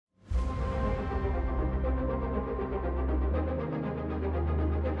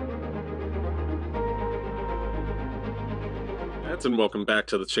Congrats and welcome back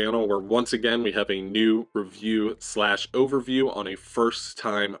to the channel where once again we have a new review slash overview on a first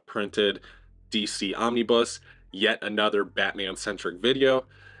time printed DC Omnibus, yet another Batman centric video.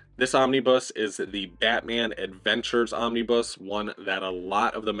 This omnibus is the Batman Adventures Omnibus, one that a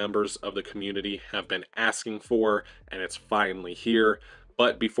lot of the members of the community have been asking for, and it's finally here.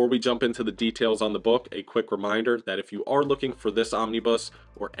 But before we jump into the details on the book, a quick reminder that if you are looking for this omnibus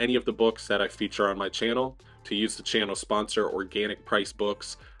or any of the books that I feature on my channel, to use the channel sponsor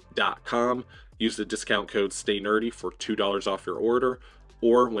organicpricebooks.com, use the discount code STAYNERDY for $2 off your order,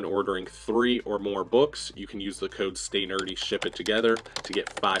 or when ordering 3 or more books, you can use the code STAYNERDY, ship it together, to get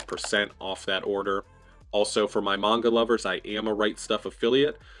 5% off that order. Also, for my manga lovers, I am a Right Stuff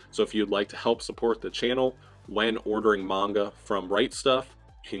affiliate, so if you'd like to help support the channel when ordering manga from Right Stuff,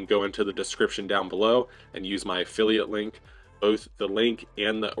 you can go into the description down below and use my affiliate link. Both the link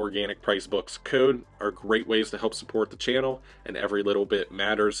and the Organic Price Books code are great ways to help support the channel, and every little bit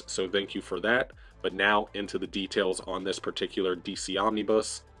matters, so thank you for that. But now into the details on this particular DC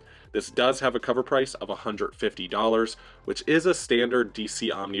Omnibus. This does have a cover price of $150, which is a standard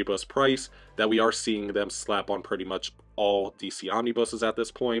DC Omnibus price that we are seeing them slap on pretty much all DC Omnibuses at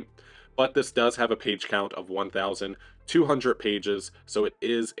this point. But this does have a page count of 1,200 pages, so it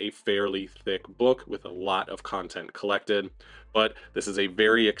is a fairly thick book with a lot of content collected. But this is a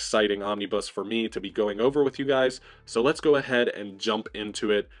very exciting omnibus for me to be going over with you guys, so let's go ahead and jump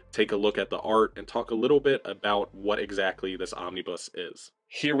into it, take a look at the art, and talk a little bit about what exactly this omnibus is.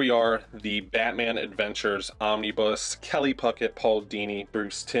 Here we are, the Batman Adventures Omnibus, Kelly Puckett, Paul Dini,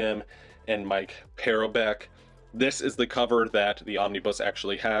 Bruce Timm, and Mike Parobeck. This is the cover that the omnibus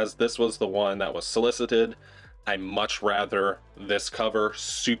actually has. This was the one that was solicited. I much rather this cover.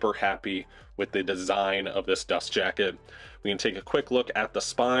 Super happy with the design of this dust jacket. We can take a quick look at the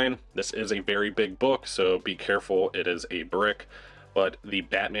spine. This is a very big book, so be careful, it is a brick. But the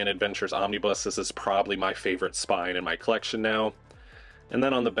Batman Adventures Omnibus, this is probably my favorite spine in my collection now. And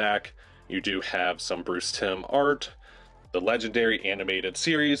then on the back, you do have some Bruce Timm art. The legendary animated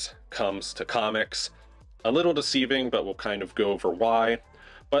series comes to comics. A little deceiving, but we'll kind of go over why.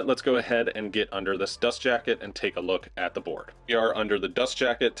 But let's go ahead and get under this dust jacket and take a look at the board. We are under the dust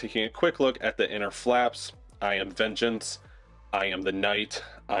jacket, taking a quick look at the inner flaps. I am Vengeance, I am the Knight,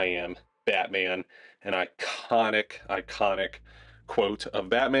 I am Batman, an iconic quote of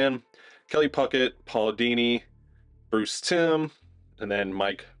Batman. Kelly Puckett, Paul Dini, Bruce Timm, and then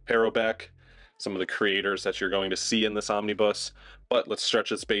Mike Parobeck, some of the creators that you're going to see in this omnibus. But let's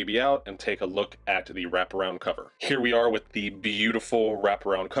stretch this baby out and take a look at the wraparound cover. Here we are with the beautiful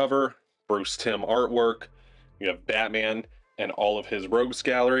wraparound cover, Bruce Timm artwork. You have Batman and all of his rogues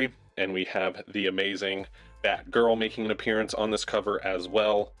gallery, and we have the amazing Batgirl making an appearance on this cover as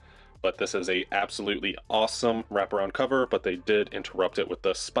well. But this is a absolutely awesome wraparound cover, but they did interrupt it with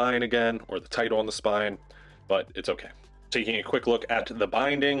the spine again, or the title on the spine, but it's okay. Taking a quick look at the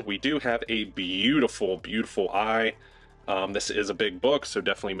binding, we do have a beautiful eye. This is a big book, so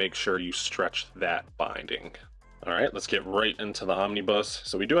definitely make sure you stretch that binding. All right, let's get right into the omnibus.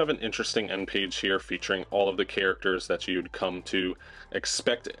 So we do have an interesting end page here featuring all of the characters that you'd come to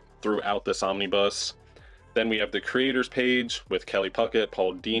expect throughout this omnibus. Then we have the creators page with Kelly Puckett,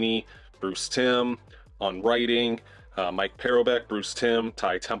 Paul Dini, Bruce Timm on writing, Mike Parobeck, Bruce Timm,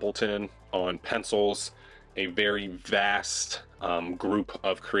 Ty Templeton on pencils. A very vast group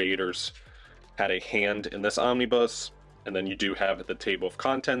of creators had a hand in this omnibus. And then you do have the table of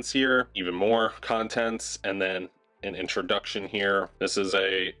contents here, even more contents, and then an introduction here. This is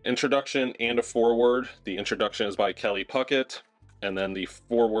a introduction and a foreword. The introduction is by Kelly Puckett, and then the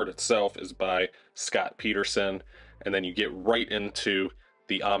foreword itself is by Scott Peterson. And then you get right into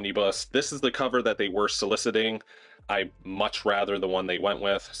the omnibus. This is the cover that they were soliciting. I much rather the one they went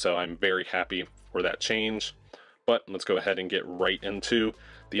with, so I'm very happy for that change. But let's go ahead and get right into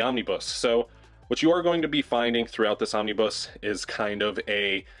the omnibus. So what you are going to be finding throughout this omnibus is kind of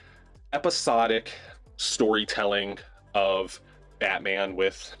a episodic storytelling of Batman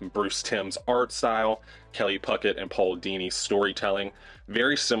with Bruce Timm's art style, Kelly Puckett and Paul Dini's storytelling,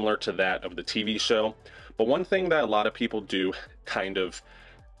 very similar to that of the TV show. But one thing that a lot of people do kind of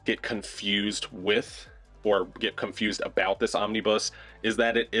get confused with, or get confused about this omnibus, is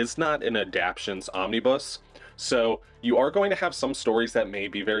that it is not an adaptions omnibus. So you are going to have some stories that may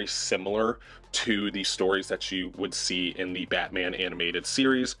be very similar to the stories that you would see in the Batman animated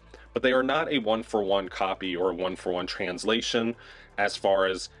series, but they are not a one-for-one copy or a one-for-one translation as far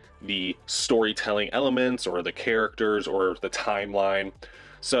as the storytelling elements or the characters or the timeline.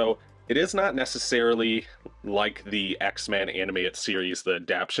 So it is not necessarily like the X-Men animated series, the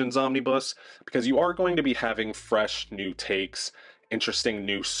Adaptions Omnibus, because you are going to be having fresh new takes interesting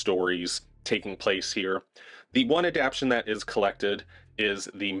new stories taking place here. The one adaptation that is collected is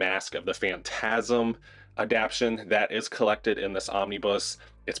the Mask of the Phantasm adaptation that is collected in this omnibus.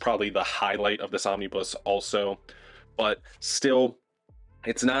 It's probably the highlight of this omnibus also, but still,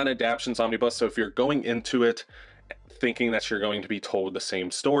 it's not an adaptations omnibus, so if you're going into it thinking that you're going to be told the same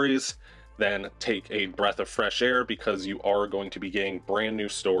stories, then take a breath of fresh air, because you are going to be getting brand new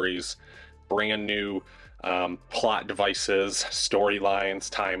stories, brand new plot devices, storylines,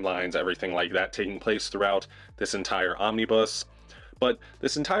 timelines, everything like that taking place throughout this entire omnibus. But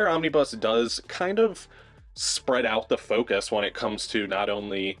this entire omnibus does kind of spread out the focus when it comes to not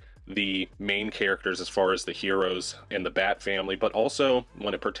only the main characters as far as the heroes in the Bat family, but also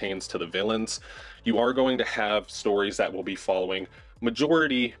when it pertains to the villains. You are going to have stories that will be following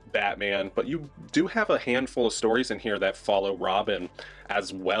majority Batman, but you do have a handful of stories in here that follow Robin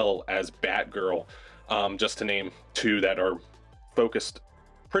as well as Batgirl, just to name two that are focused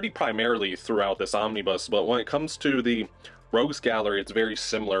pretty primarily throughout this omnibus. But when it comes to the Rogues Gallery, it's very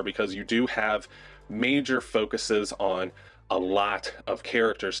similar, because you do have major focuses on a lot of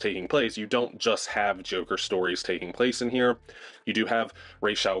characters taking place. You don't just have Joker stories taking place in here. You do have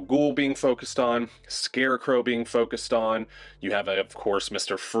Ra's al Ghul being focused on, Scarecrow being focused on. You have, of course,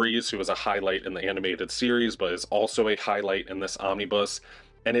 Mr. Freeze, who is a highlight in the animated series, but is also a highlight in this omnibus.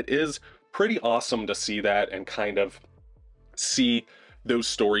 And it is pretty awesome to see that and kind of see those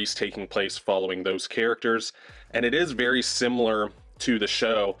stories taking place following those characters. And it is very similar to the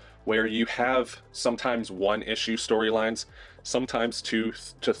show, where you have sometimes one-issue storylines, sometimes 2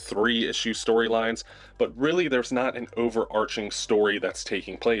 to 3 issue storylines, but really there's not an overarching story that's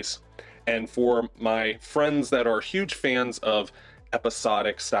taking place. And for my friends that are huge fans of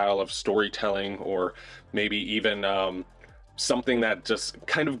episodic style of storytelling, or maybe even something that just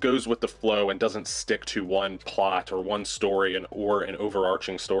kind of goes with the flow and doesn't stick to one plot or one story or an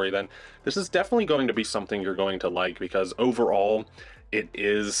overarching story, then this is definitely going to be something you're going to like, because overall it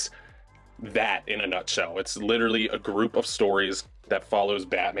is that in a nutshell. It's literally a group of stories that follows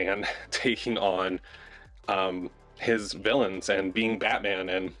Batman taking on his villains and being Batman,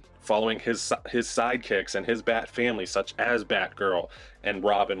 and following his sidekicks and his Bat family, such as Batgirl and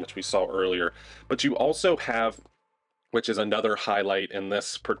Robin, which we saw earlier. But you also have, which is another highlight in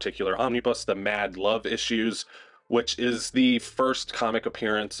this particular omnibus, the Mad Love issues, which is the first comic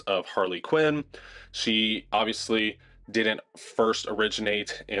appearance of Harley Quinn. She obviously didn't first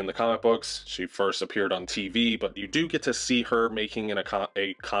originate in the comic books. She first appeared on TV, but you do get to see her making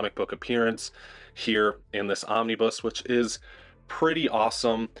a comic book appearance here in this omnibus, which is pretty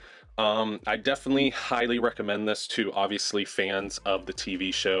awesome. I definitely highly recommend this to, obviously, fans of the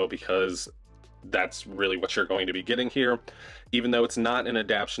TV show, because that's really what you're going to be getting here. Even though it's not an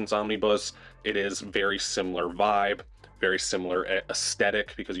adaptations omnibus, it is very similar vibe, very similar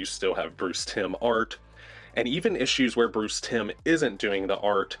aesthetic, because you still have Bruce Timm art. And even issues where Bruce Timm isn't doing the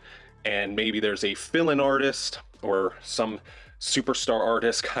art, and maybe there's a fill-in artist or some superstar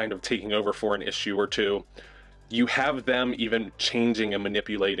artist kind of taking over for an issue or two, you have them even changing and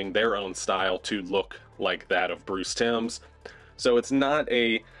manipulating their own style to look like that of Bruce Timm's. So it's not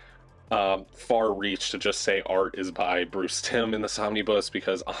a far reach to just say art is by Bruce Timm in this omnibus,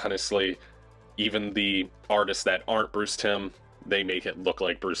 because honestly, even the artists that aren't Bruce Timm, they make it look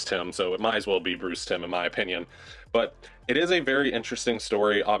like Bruce Timm, so it might as well be Bruce Timm in my opinion. But it is a very interesting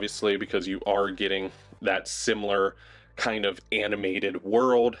story, obviously, because you are getting that similar kind of animated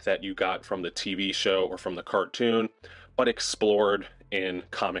world that you got from the TV show or from the cartoon, but explored in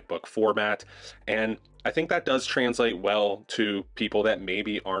comic book format. And I think that does translate well to people that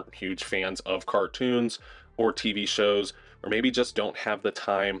maybe aren't huge fans of cartoons or TV shows, or maybe just don't have the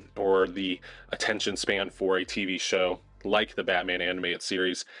time or the attention span for a TV show like the Batman animated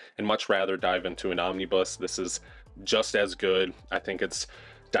series, and much rather dive into an omnibus. This is just as good. I think it's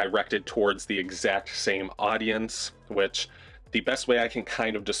directed towards the exact same audience, which the best way I can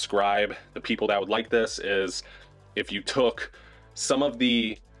kind of describe the people that would like this is if you took some of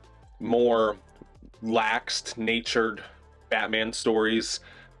the more laxed natured Batman stories,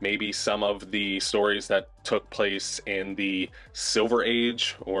 maybe some of the stories that took place in the Silver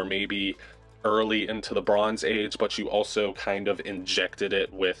Age, or maybe early into the Bronze Age, but you also kind of injected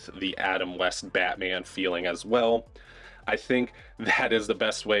it with the Adam West Batman feeling as well. I think that is the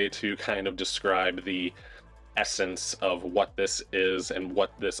best way to kind of describe the essence of what this is and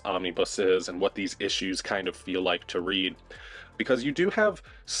what this omnibus is and what these issues kind of feel like to read. Because you do have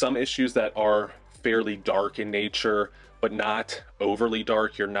some issues that are fairly dark in nature, but not overly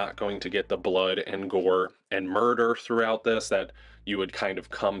dark. You're not going to get the blood and gore and murder throughout this that you would kind of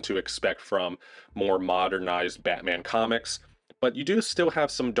come to expect from more modernized Batman comics. but you do still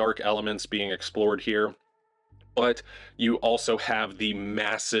have some dark elements being explored here. But you also have the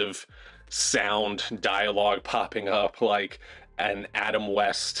massive sound dialogue popping up, like an Adam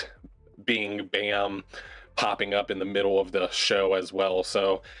West Bing Bam popping up in the middle of the show as well.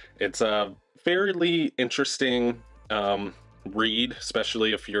 So it's a fairly interesting read,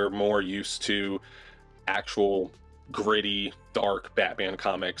 especially if you're more used to actual gritty, dark Batman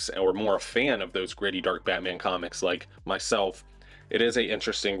comics, or more a fan of those gritty, dark Batman comics like myself. It is a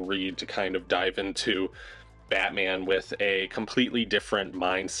interesting read to kind of dive into Batman with a completely different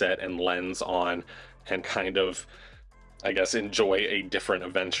mindset and lens on, and kind of, I guess, enjoy a different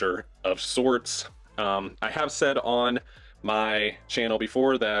adventure of sorts. I have said on my channel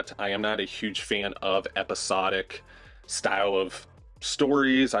before that I am not a huge fan of episodic style of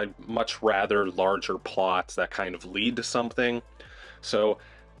stories. I'd much rather larger plots that kind of lead to something. So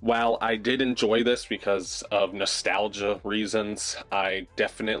while I did enjoy this because of nostalgia reasons, I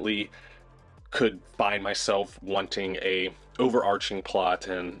definitely could find myself wanting a overarching plot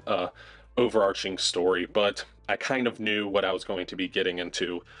and overarching story, but I kind of knew what I was going to be getting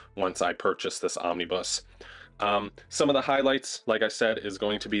into once I purchased this omnibus. Some of the highlights, like I said, is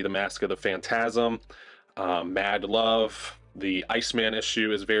going to be the Mask of the Phantasm, Mad Love. The Iceman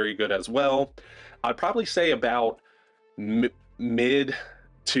issue is very good as well. I'd probably say about mid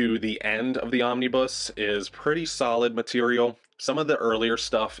to the end of the omnibus is pretty solid material. Some of the earlier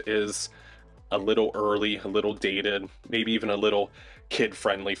stuff is a little early, a little dated, maybe even a little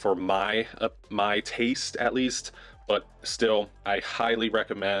kid-friendly for my taste at least, but still, I highly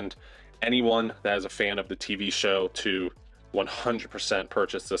recommend anyone that is a fan of the TV show to 100%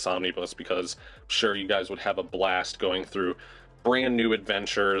 purchase this omnibus, because I'm sure you guys would have a blast going through brand new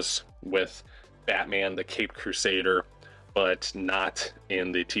adventures with Batman the Caped Crusader, but not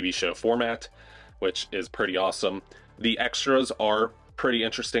in the TV show format, which is pretty awesome. The extras are pretty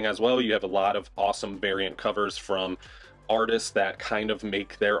interesting as well. You have a lot of awesome variant covers from artists that kind of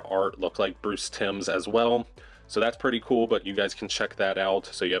make their art look like Bruce Timm's as well. So that's pretty cool, but you guys can check that out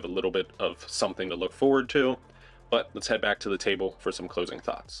so you have a little bit of something to look forward to. But let's head back to the table for some closing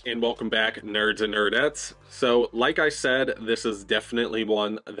thoughts. And welcome back, nerds and nerdettes. So like I said, this is definitely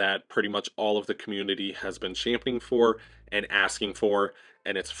one that pretty much all of the community has been championing for and asking for,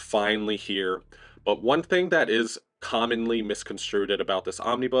 and it's finally here. But one thing that is commonly misconstrued about this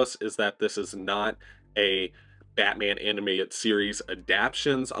omnibus is that this is not a Batman animated series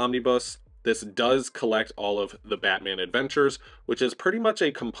adaptions omnibus. This does collect all of the Batman adventures, which is pretty much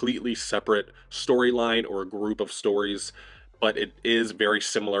a completely separate storyline or group of stories, but it is very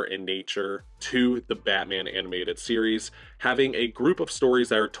similar in nature to the Batman animated series, having a group of stories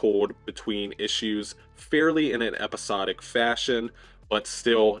that are told between issues fairly in an episodic fashion, but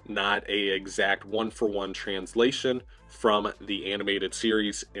still not a exact one-for-one translation from the animated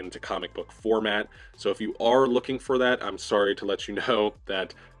series into comic book format. So if you are looking for that, I'm sorry to let you know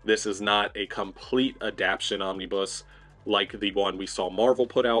that this is not a complete adaptation omnibus like the one we saw Marvel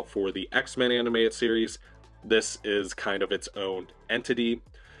put out for the X-Men animated series. This is kind of its own entity.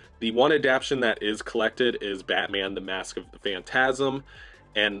 The one adaptation that is collected is Batman the Mask of the Phantasm,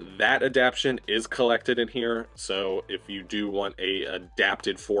 and that adaptation is collected in here. So if you do want a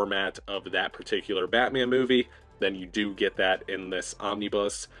adapted format of that particular Batman movie, then you do get that in this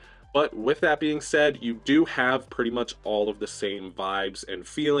omnibus. But with that being said, you do have pretty much all of the same vibes and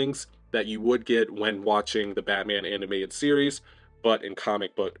feelings that you would get when watching the Batman animated series, but in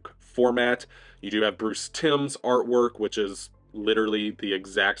comic book format. You do have Bruce Timm's artwork, which is literally the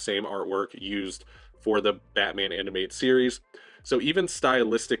exact same artwork used for the Batman animated series. So even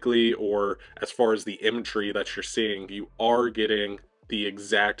stylistically, or as far as the imagery that you're seeing, you are getting the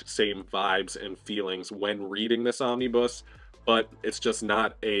exact same vibes and feelings when reading this omnibus, but it's just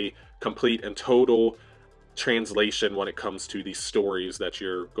not a complete and total translation when it comes to the stories that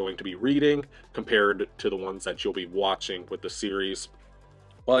you're going to be reading compared to the ones that you'll be watching with the series.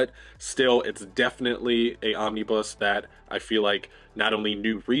 But still, it's definitely a omnibus that I feel like not only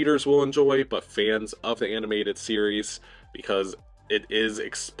new readers will enjoy, but fans of the animated series, because it is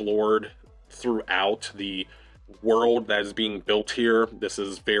explored throughout the world that is being built here. This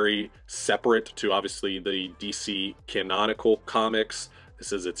is very separate to obviously the DC canonical comics.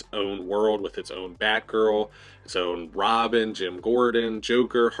 This is its own world with its own Batgirl, its own Robin, Jim Gordon,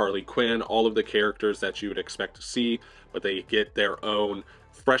 Joker, Harley Quinn, all of the characters that you would expect to see, but they get their own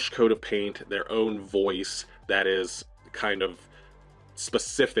fresh coat of paint, their own voice that is kind of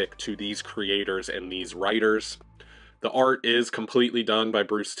specific to these creators and these writers. The art is completely done by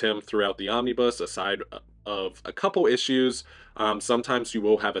Bruce Timm throughout the omnibus, aside of a couple issues. Sometimes you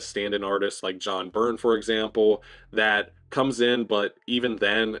will have a stand-in artist like John Byrne, for example, that comes in, but even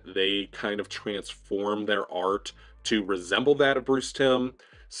then, they kind of transform their art to resemble that of Bruce Timm.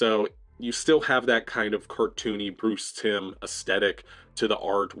 So you still have that kind of cartoony Bruce Timm aesthetic to the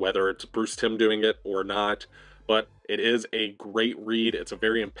art, whether it's Bruce Timm doing it or not. But it is a great read. It's a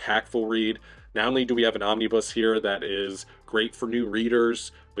very impactful read. Not only do we have an omnibus here that is great for new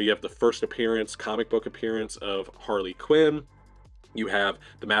readers, but you have the first appearance, comic book appearance of Harley Quinn. You have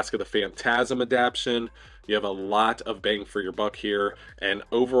the Mask of the Phantasm adaptation. You have a lot of bang for your buck here. And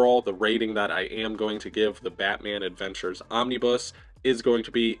overall, the rating that I am going to give the Batman Adventures Omnibus is going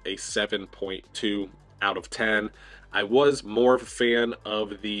to be a 7.2 out of 10. I was more of a fan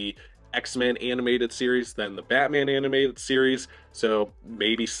of the X-Men animated series than the Batman animated series, so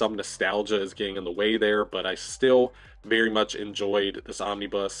maybe some nostalgia is getting in the way there, but I still very much enjoyed this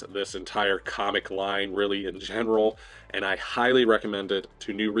omnibus, this entire comic line really in general, and I highly recommend it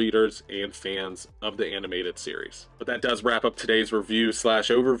to new readers and fans of the animated series. But that does wrap up today's review slash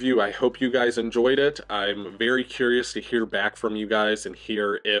overview. I hope you guys enjoyed it. I'm very curious to hear back from you guys and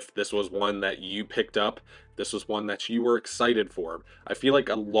hear if this was one that you picked up, this was one that you were excited for. I feel like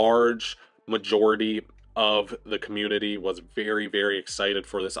a large majority of the community was very, very excited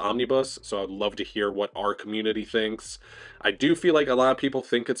for this omnibus, so I'd love to hear what our community thinks. I do feel like a lot of people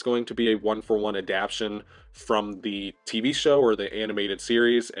think it's going to be a one-for-one adaptation from the TV show or the animated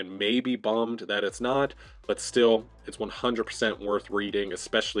series, and may be bummed that it's not, but still, it's 100% worth reading,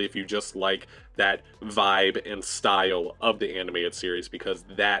 especially if you just like that vibe and style of the animated series, because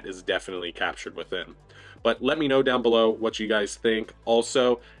that is definitely captured within. But let me know down below what you guys think.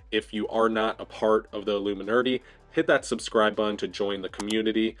 Also, if you are not a part of the Illuminati, hit that subscribe button to join the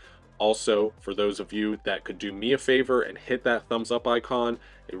community. Also, for those of you that could do me a favor and hit that thumbs up icon,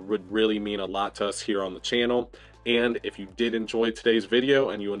 it would really mean a lot to us here on the channel. And if you did enjoy today's video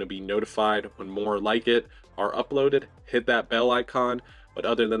and you want to be notified when more like it are uploaded, hit that bell icon. But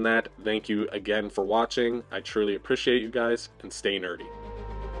other than that, thank you again for watching. I truly appreciate you guys, and stay nerdy.